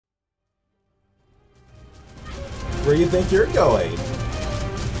where you think you're going.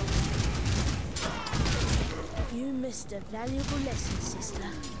 You missed a valuable lesson, sister.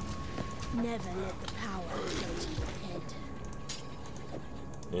 Never let the power go to your head.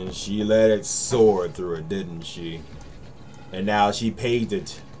 And she let it soar through it, didn't she? And now she paid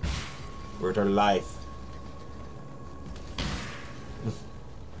it with her life.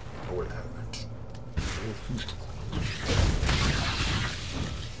 I would have it.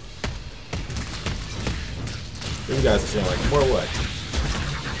 These guys are saying like, more what?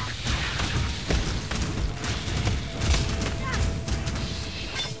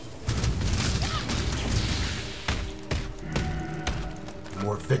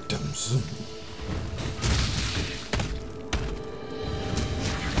 More victims.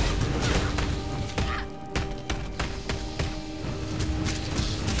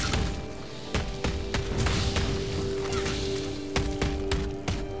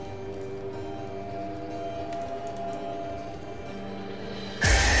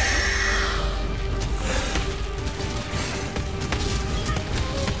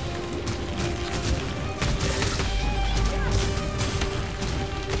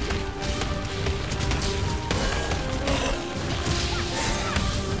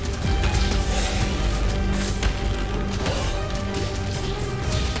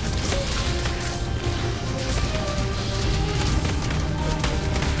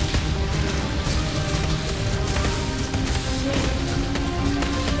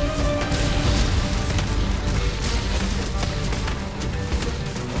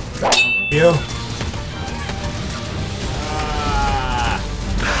 You. I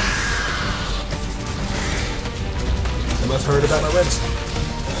must heard about my ribs.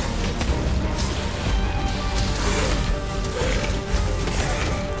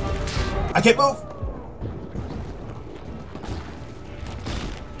 I can't move.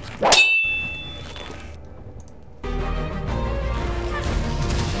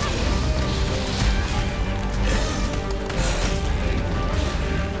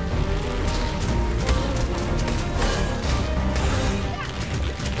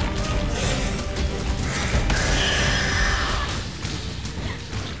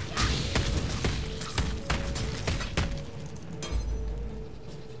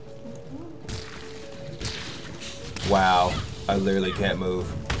 Wow, I literally can't move.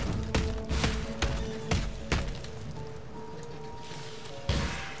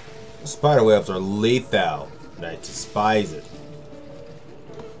 Spiderwebs are lethal, and I despise it.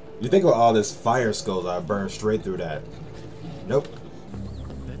 You think about all this fire skulls, I burn straight through that. Nope.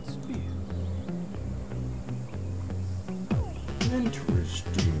 Let's be.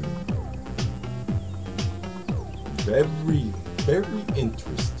 Interesting. Very, very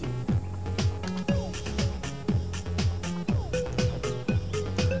interesting.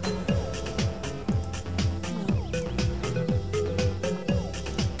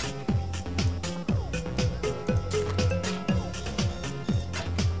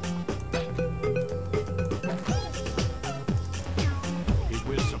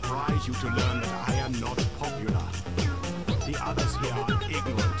 You to learn that I am not popular. The others here are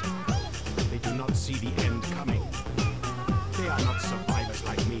ignorant. They do not see the end coming. They are not survivors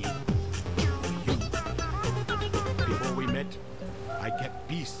like me. Or you. Before we met, I kept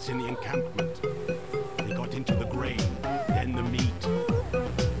beasts in the encampment. They got into the grain, then the meat.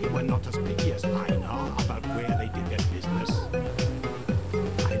 They were not as picky as I are about where they did their business.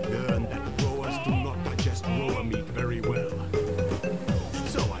 I learned that growers do not digest grower meat very well.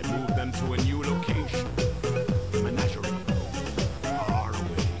 To a new location, the menagerie, far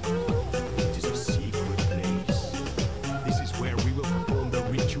away. It is a secret place. This is where we will perform the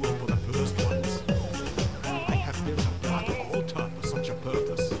ritual for the first ones. I have built a blood altar for such a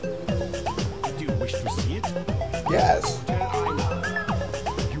purpose. Do you wish to see it? Yes. Tell Aina.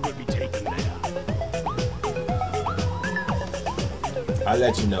 You will be taken there. I'll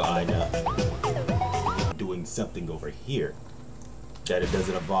let you know, Aina. I'm doing something over here. That it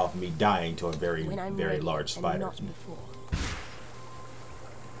doesn't involve me dying to a very, very large spider. Not before.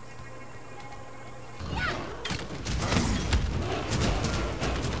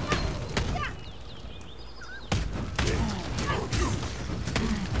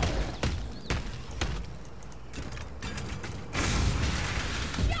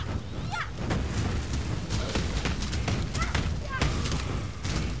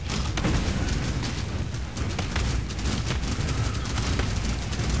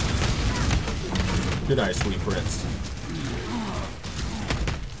 Good night, sweet prince.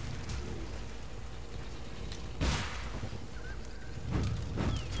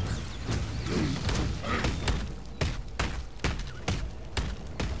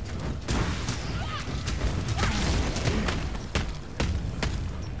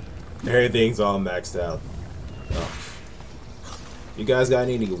 Everything's all maxed out. Oh. You guys got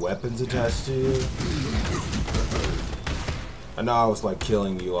any weapons attached to you? I know I was like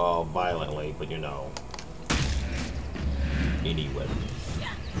killing you all violently, but you know. Any weapons.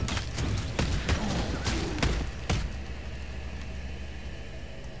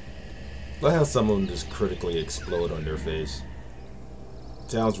 Let how some of them just critically explode on their face.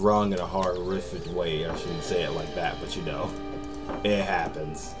 Sounds wrong in a horrific way. I shouldn't say it like that, but you know. It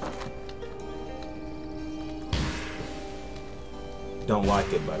happens. Don't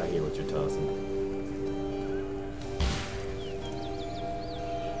like it, but I hear what you're tossing.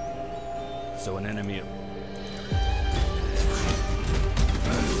 So an enemy.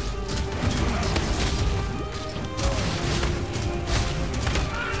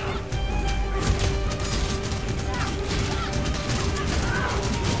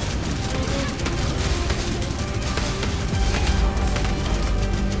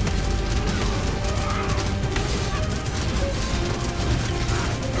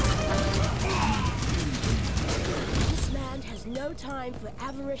 Time for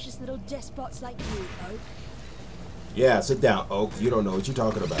avaricious little despots like you, Oak. Yeah, sit down, Oak. You don't know what you're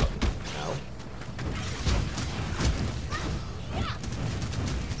talking about. Ow.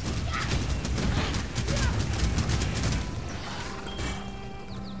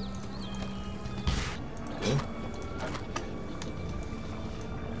 Okay.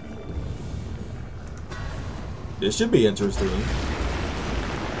 This should be interesting.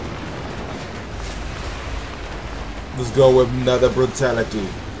 Let's go with another brutality.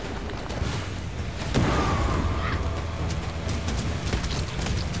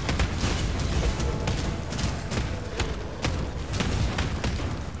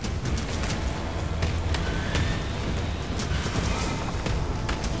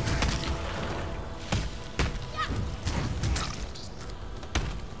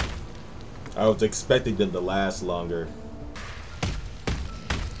 I was expecting them to last longer.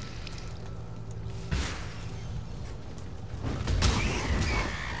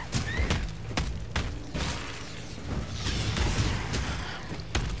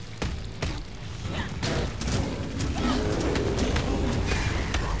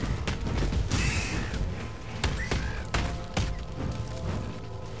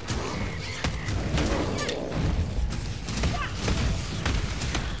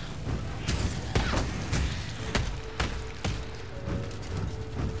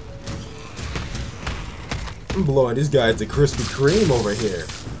 I'm blowing these guys to Krispy Kreme over here.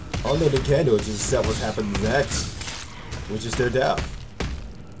 All they can do is just accept what happens next, which is their death.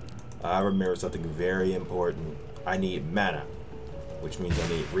 I remember something very important. I need mana, which means I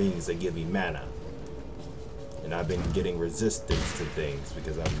need rings that give me mana. And I've been getting resistance to things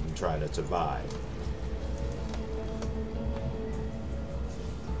because I'm trying to survive.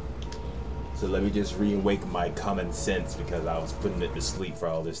 So let me just re-awake my common sense because I was putting it to sleep for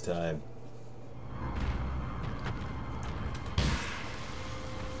all this time.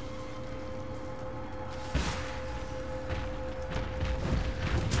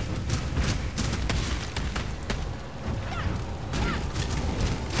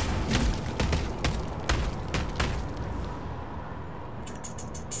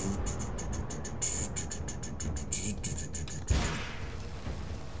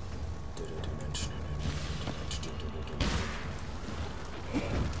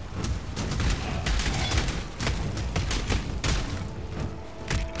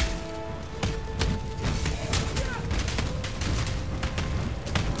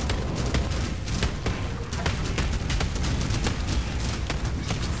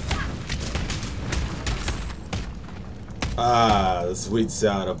 Ah, the sweet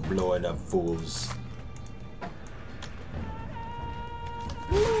sound of blowing up fools.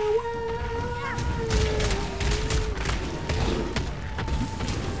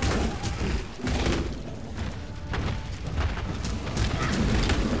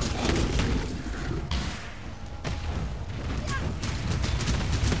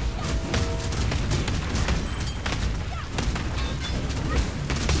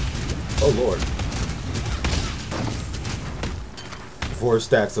 Oh Lord. 4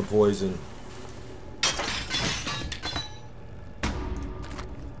 stacks of poison.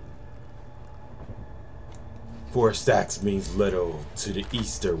 Four stacks means little to the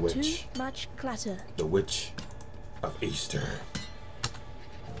Easter witch. Too much clutter. The witch of Easter.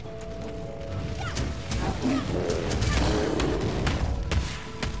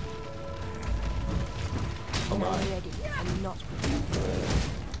 Oh my. I'm ready. I'm not.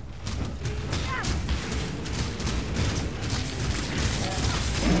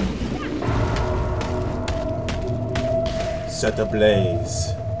 Set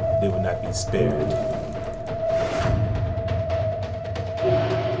ablaze. they will not be spared.